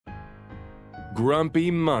Grumpy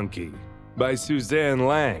Monkey by Suzanne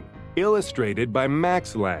Lang, illustrated by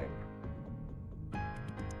Max Lang.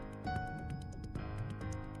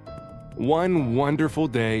 One wonderful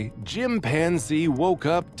day, Chimpanzee woke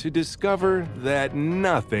up to discover that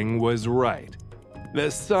nothing was right. The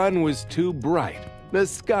sun was too bright, the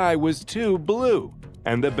sky was too blue,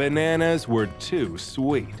 and the bananas were too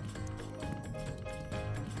sweet.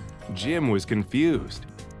 Jim was confused.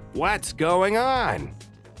 What's going on?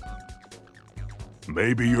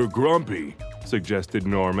 Maybe you're grumpy, suggested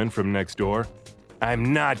Norman from next door.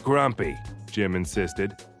 I'm not grumpy, Jim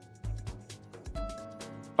insisted.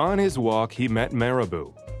 On his walk, he met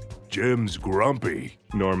Marabou. Jim's grumpy,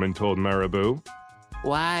 Norman told Marabou.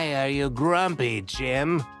 Why are you grumpy,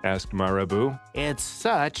 Jim? Asked Marabou. It's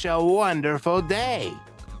such a wonderful day.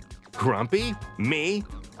 Grumpy? Me?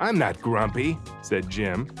 I'm not grumpy, said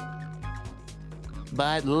Jim.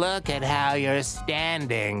 But look at how you're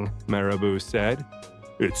standing, Marabou said.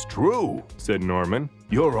 It's true, said Norman.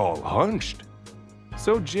 You're all hunched.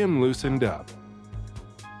 So Jim loosened up.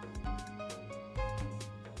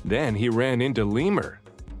 Then he ran into Lemur.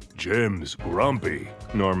 Jim's grumpy,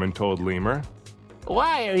 Norman told Lemur.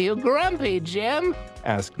 Why are you grumpy, Jim?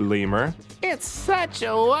 Asked Lemur. It's such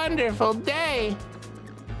a wonderful day.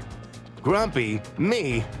 Grumpy?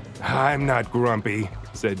 Me? I'm not grumpy,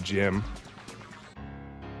 said Jim.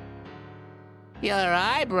 Your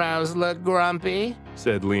eyebrows look grumpy,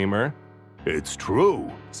 said Lemur. It's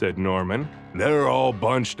true, said Norman. They're all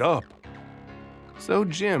bunched up. So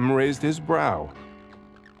Jim raised his brow.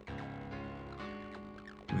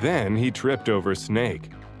 Then he tripped over Snake.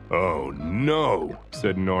 Oh no,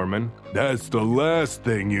 said Norman. That's the last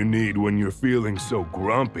thing you need when you're feeling so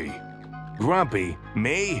grumpy. Grumpy?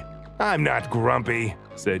 Me? I'm not grumpy,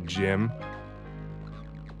 said Jim.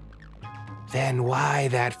 Then why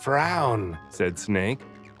that frown? Said Snake.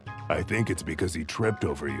 I think it's because he tripped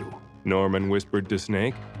over you, Norman whispered to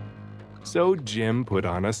Snake. So Jim put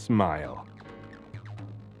on a smile.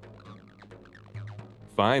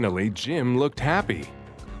 Finally, Jim looked happy.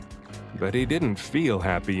 But he didn't feel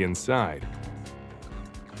happy inside.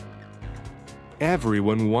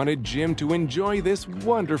 Everyone wanted Jim to enjoy this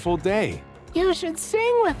wonderful day. You should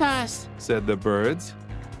sing with us, said the birds.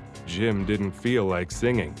 Jim didn't feel like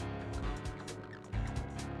singing.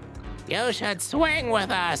 You should swing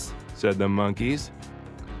with us, said the monkeys.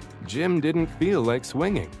 Jim didn't feel like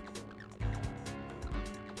swinging.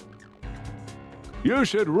 You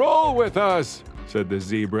should roll with us, said the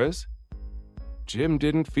zebras. Jim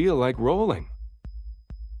didn't feel like rolling.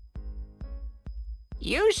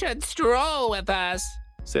 You should stroll with us,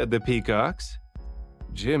 said the peacocks.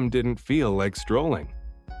 Jim didn't feel like strolling.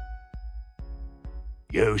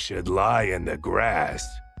 You should lie in the grass.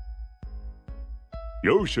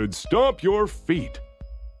 You should stomp your feet.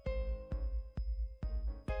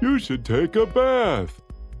 You should take a bath.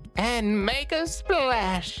 And make a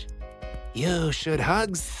splash. You should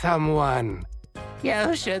hug someone.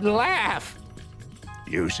 You should laugh.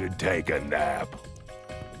 You should take a nap.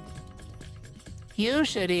 You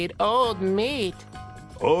should eat old meat.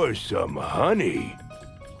 Or some honey.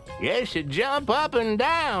 You should jump up and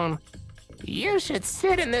down. You should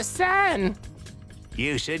sit in the sun.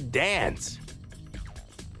 You should dance.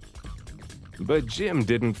 But Jim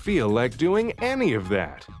didn't feel like doing any of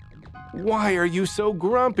that. Why are you so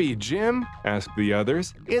grumpy, Jim? Asked the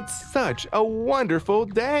others. It's such a wonderful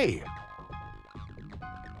day.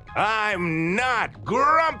 I'm not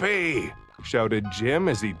grumpy, shouted Jim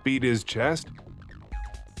as he beat his chest.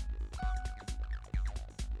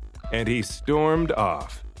 And he stormed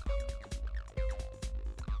off.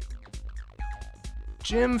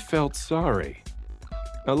 Jim felt sorry.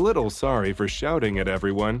 A little sorry for shouting at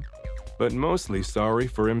everyone, but mostly sorry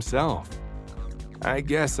for himself. I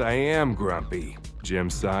guess I am grumpy,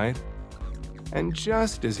 Jim sighed. And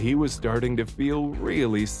just as he was starting to feel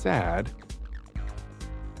really sad,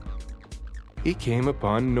 he came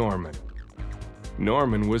upon Norman.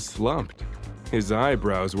 Norman was slumped. His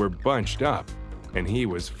eyebrows were bunched up, and he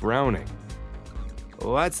was frowning.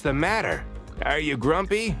 What's the matter? Are you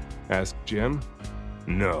grumpy? Asked Jim.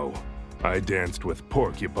 No, I danced with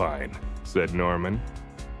Porcupine, said Norman.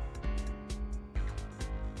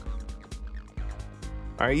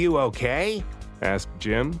 Are you okay? Asked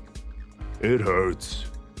Jim. It hurts,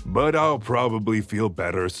 but I'll probably feel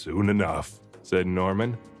better soon enough, said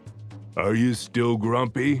Norman. Are you still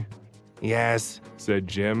grumpy? Yes, said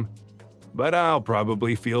Jim, but I'll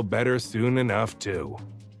probably feel better soon enough too.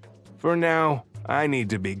 For now, I need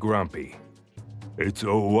to be grumpy. It's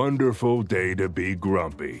a wonderful day to be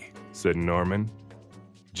grumpy, said Norman.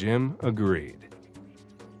 Jim agreed.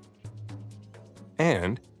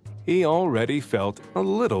 And He already felt a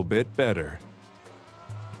little bit better.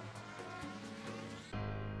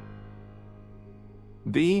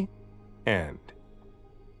 The end.